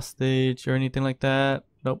a hostage or anything like that?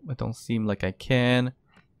 Nope, it don't seem like I can.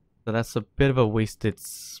 So that's a bit of a wasted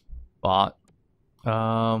spot.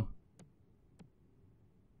 Let's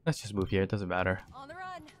just move here, it doesn't matter. On the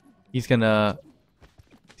run. He's gonna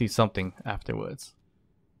do something afterwards.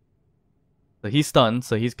 So he's stunned,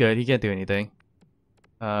 so he's good, he can't do anything.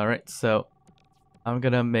 Alright, so I'm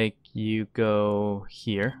gonna make you go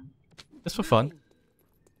here. Just for fun.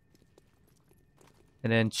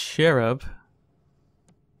 And then Cherub,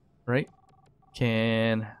 right,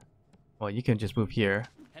 can... Well, you can just move here.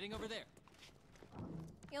 Heading over there.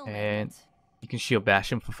 And you can shield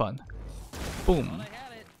bash him for fun. Boom.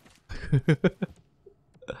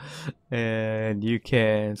 And you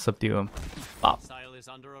can subdue him. Bop. Sile is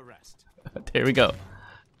under arrest. There we go.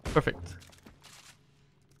 Perfect.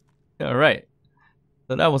 Alright.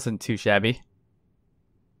 So that wasn't too shabby.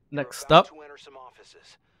 Next up.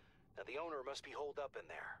 Now the owner must be holed up in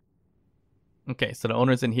there. Okay, so the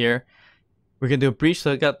owner's in here. We're gonna do a breach,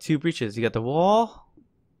 so I got two breaches. You got the wall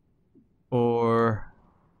or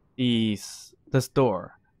this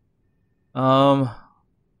door. I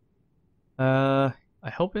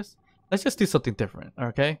hope it's... Let's just do something different,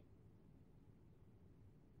 okay?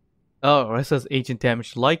 Oh, it says agent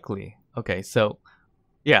damage likely. Okay, so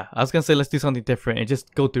yeah, I was gonna say let's do something different and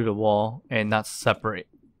just go through the wall and not separate.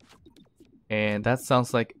 And that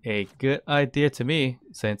sounds like a good idea to me,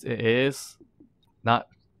 since it is not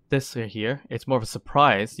this here. It's more of a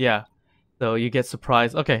surprise, yeah. So you get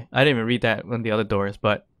surprised. Okay, I didn't even read that on the other doors,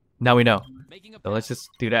 but now we know. So let's just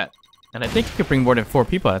do that. And I think you can bring more than 4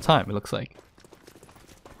 people at a time, it looks like.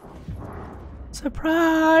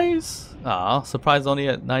 Surprise! Aw, surprise only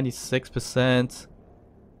at 96%.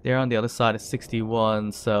 There on the other side is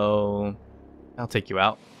 61, so I'll take you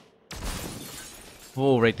out.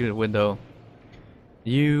 Oh, right through the window.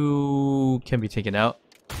 You can be taken out.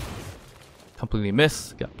 Completely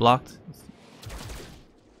missed, got blocked.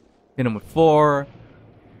 Hit him with 4,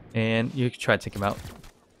 and you can try to take him out.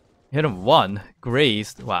 Hit him 1,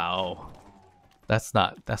 grazed. Wow, that's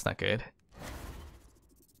not good.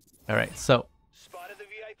 All right, so Spotted the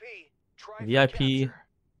VIP. Try VIP.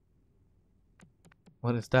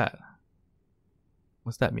 What is that?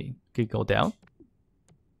 What's that mean? Could you go down?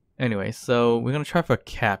 Anyway, so we're gonna try for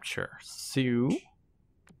capture. So,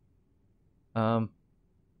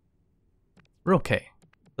 we're okay.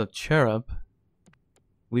 So Cherub,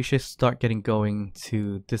 we should start getting going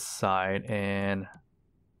to this side and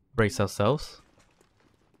brace ourselves.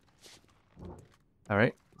 All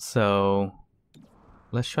right, so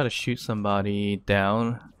let's try to shoot somebody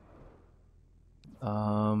down.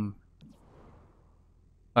 All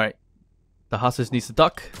right, the hostage needs to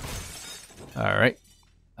duck. All right.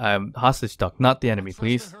 Hostage duck, not the enemy,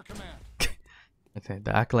 please. Okay,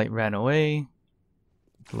 the acolyte ran away.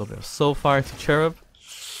 A little bit of soul fire to Cherub.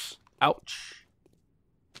 Ouch.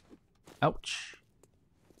 Ouch.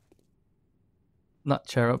 Not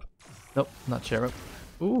Cherub. Nope, not Cherub.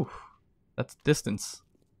 Ooh, that's distance.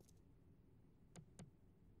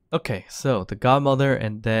 Okay, so the Godmother,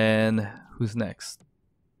 and then who's next?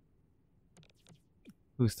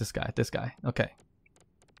 Who's this guy? This guy. Okay.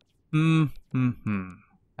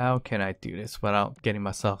 How can I do this without getting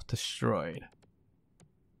myself destroyed?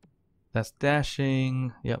 That's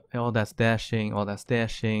dashing. Yep, all that's dashing. All that's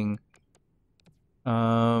dashing.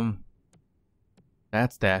 That's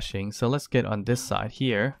dashing. So let's get on this side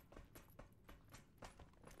here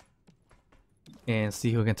and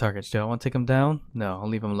see who can target. Do I want to take him down? No, I'll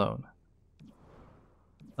leave him alone.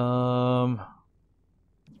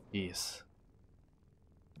 Jeez.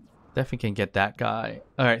 Definitely can get that guy.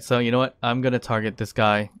 Alright, so you know what? I'm gonna target this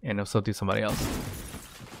guy and also do somebody else.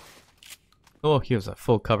 Oh, he was a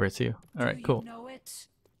full cover too. Alright, cool.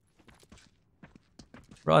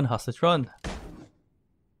 Run, hostage, run!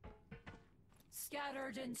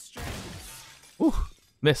 Scattered in strength. Ooh,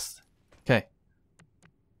 missed. Okay.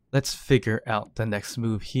 Let's figure out the next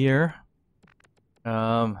move here.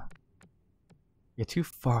 You're too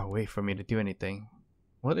far away for me to do anything.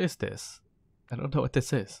 What is this? I don't know what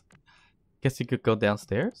this is. Guess you could go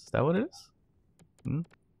downstairs? Is that what it is?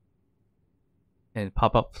 And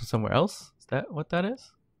pop up somewhere else? Is that what that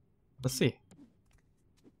is? Let's see.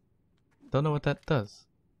 Don't know what that does.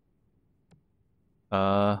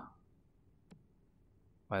 I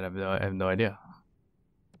have no idea.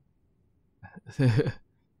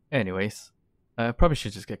 Anyways, I probably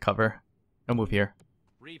should just get cover. I'll move here.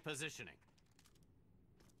 Repositioning.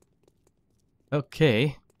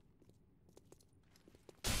 Okay.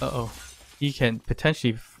 Uh-oh. He can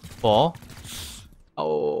potentially fall.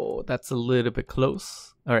 Oh, that's a little bit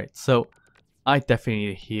close. Alright, so I definitely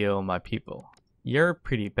need to heal my people. You're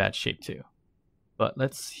pretty bad shape too. But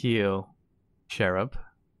let's heal Cherub.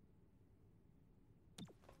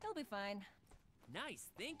 He'll be fine. Nice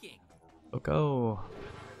thinking. Go.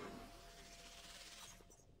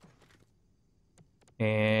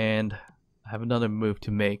 And I have another move to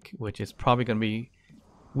make, which is probably going to be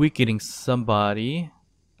weakening somebody.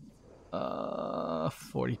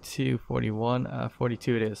 42, 41,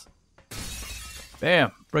 42 it is.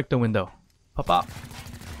 Bam! Break the window. Pop up.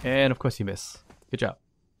 And of course you miss. Good job.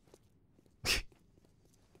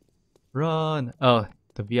 Run! Oh,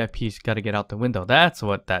 the VIP's got to get out the window. That's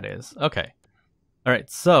what that is. Okay. Alright,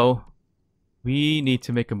 so we need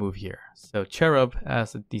to make a move here. So Cherub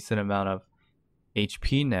has a decent amount of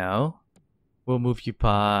HP now. We'll move you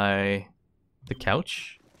by the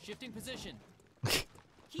couch. Shifting position.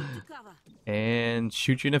 Keep to cover. And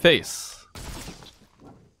shoot you in the face.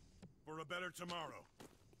 For a better tomorrow.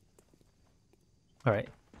 Alright.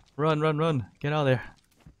 Run, run, run. Get out of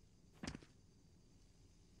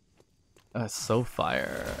there. So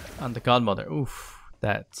fire on the Godmother. Oof.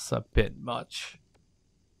 That's a bit much.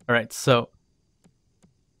 Alright, so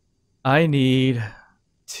I need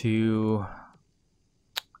to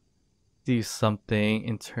do something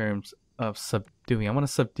in terms of subduing. I want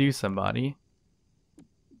to subdue somebody.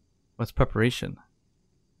 What's preparation?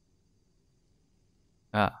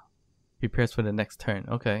 Prepares for the next turn.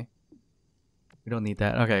 Okay. We don't need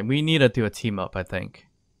that. Okay, we need to do a team up, I think.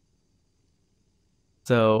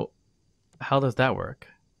 So, how does that work?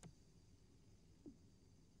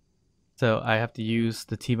 So, I have to use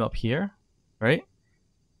the team up here, right?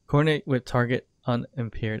 Coordinate with target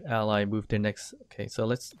unimpaired ally, move their next. Okay, so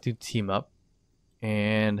let's do team up.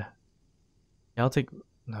 And I'll take.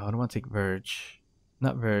 No, I don't want to take Verge.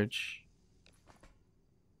 Not Verge.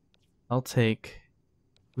 I'll take.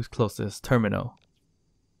 Who's closest? Terminal.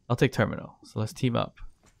 I'll take Terminal. So let's team up.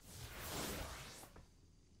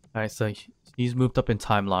 Alright, so he's moved up in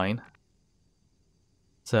timeline.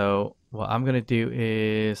 So what I'm gonna do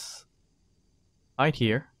is hide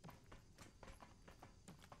here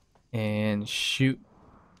and shoot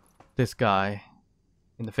this guy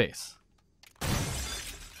in the face.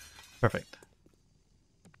 Perfect.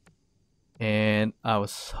 And I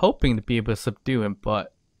was hoping to be able to subdue him,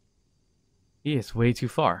 but He is way too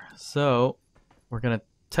far. So we're gonna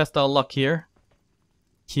test our luck here.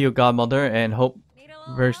 Heal Godmother and hope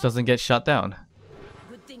Verge doesn't get shot down.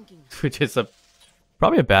 Good thinking. Which is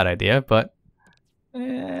probably a bad idea, but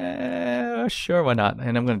sure, why not?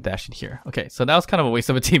 And I'm gonna dash in here. Okay, so that was kind of a waste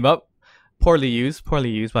of a team up. Poorly used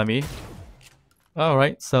by me.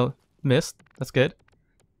 Alright, so missed. That's good.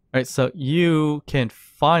 Alright, so you can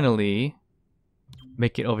finally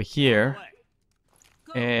make it over here.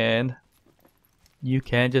 And you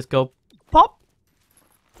can just go pop!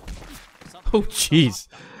 Oh jeez.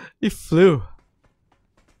 He flew.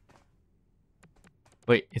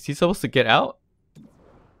 Wait, is he supposed to get out?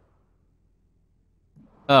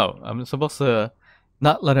 Oh, I'm supposed to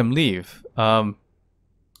not let him leave.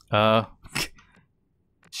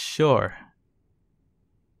 Sure.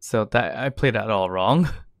 So that I played that all wrong.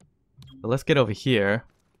 So let's get over here.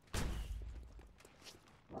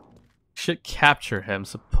 Should capture him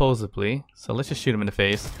supposedly. So let's just shoot him in the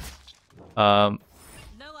face. No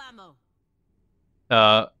ammo.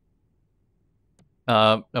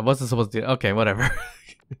 I wasn't supposed to do. Okay, whatever.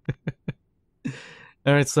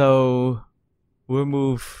 All right, so we'll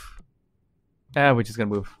move. We're just gonna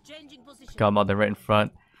move Godmother right in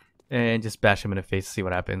front and just bash him in the face to see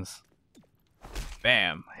what happens.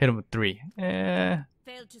 Bam! Hit him with 3.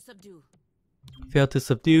 Failed to subdue. Failed to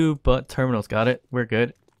subdue, but Terminal's got it. We're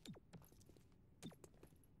good.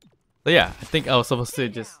 So yeah, I think I was supposed to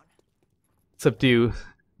just subdue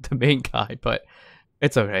the main guy, but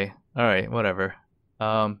it's okay. All right, whatever.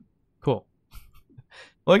 Cool.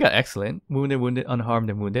 Well, I got excellent. Wounded, wounded, unharmed,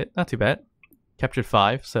 and wounded. Not too bad. Captured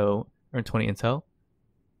 5, so earned 20 intel.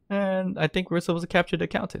 And I think we're supposed to capture the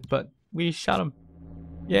accountant, but we shot him.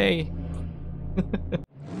 Yay.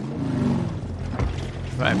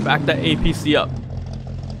 Right, back that APC up.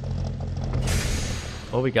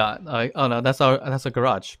 What we got? Oh no, that's a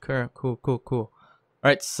garage. Cool. All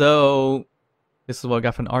right, so this is what I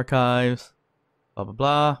got from the archives. Blah blah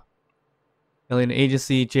blah. Alien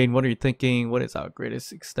agency, Jane. What are you thinking? What is our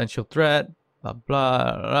greatest existential threat? Blah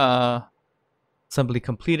blah blah. Assembly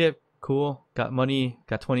completed. Cool. Got money.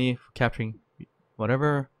 Got 20 for capturing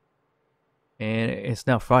whatever. And it's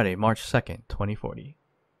now Friday, March 2nd, 2040.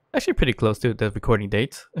 Actually pretty close to the recording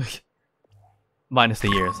date. Minus the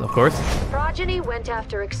years, of course. Progeny went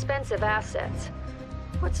after expensive assets.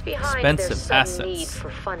 What's behind their sudden need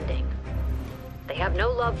for funding? They have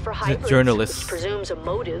no love for hybrids, which presumes a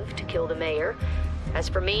motive to kill the mayor. As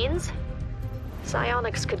for means,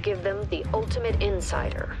 psionics could give them the ultimate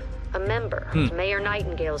insider, a member of Mayor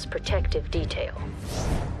Nightingale's protective detail.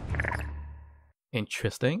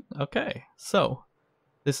 Interesting. Okay, so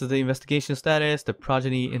this is the investigation status, the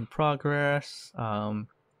progeny in progress.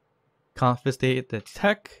 Confiscate the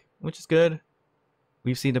tech, which is good.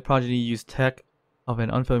 We've seen the progeny use tech of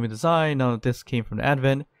an unfamiliar design. None of this came from the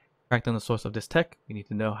Advent. Track down the source of this tech. We need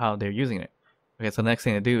to know how they're using it. Okay, so the next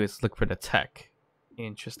thing to do is look for the tech.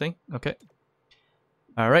 Interesting. Okay.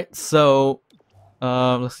 Alright, so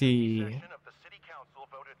let's see.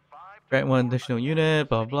 Grant 1 additional unit,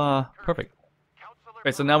 blah blah. Perfect.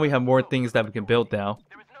 Alright, so now we have more things that we can build now.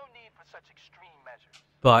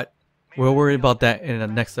 But we'll worry about that in the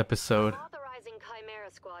next episode. Authorizing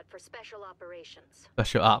Chimera Squad for special operations.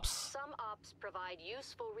 Special ops. Some ops provide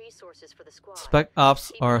useful resources for the squad. Spec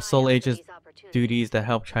ops are sole agents duties that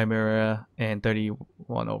help Chimera and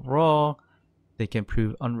 31 overall. They can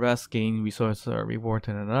prove unrest, gain resources, or reward.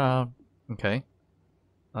 Okay.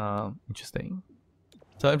 Interesting.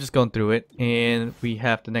 So I'm just going through it, and we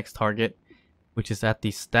have the next target, which is at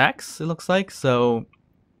the stacks, it looks like. So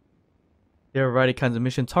there are a variety of kinds of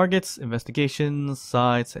mission targets, investigations,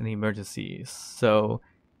 sites, and emergencies. So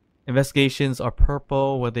investigations are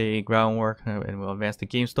purple with a groundwork and will advance the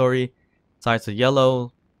game story. Sites are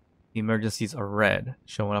yellow. The emergencies are red,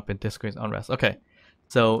 showing up in disgrace unrest. Okay,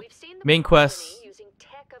 so main quest. Using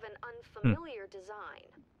tech of an unfamiliar design.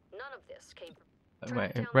 None of this came from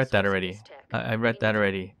I read that already. I read that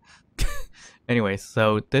already. Anyway,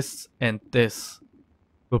 so this and this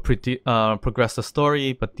will progress the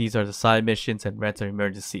story, but these are the side missions and reds are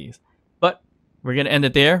emergencies. But we're gonna end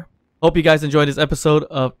it there. Hope you guys enjoyed this episode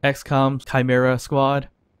of XCOM Chimera Squad.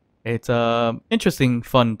 It's a interesting,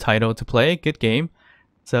 fun title to play. Good game.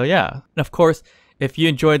 So yeah, and of course, if you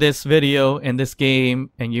enjoyed this video and this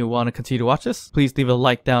game and you want to continue to watch this, please leave a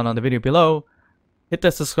like down on the video below. Hit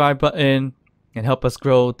that subscribe button and help us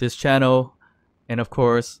grow this channel. And of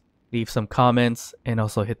course, leave some comments and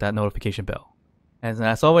also hit that notification bell. And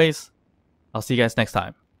as always, I'll see you guys next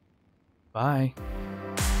time. Bye.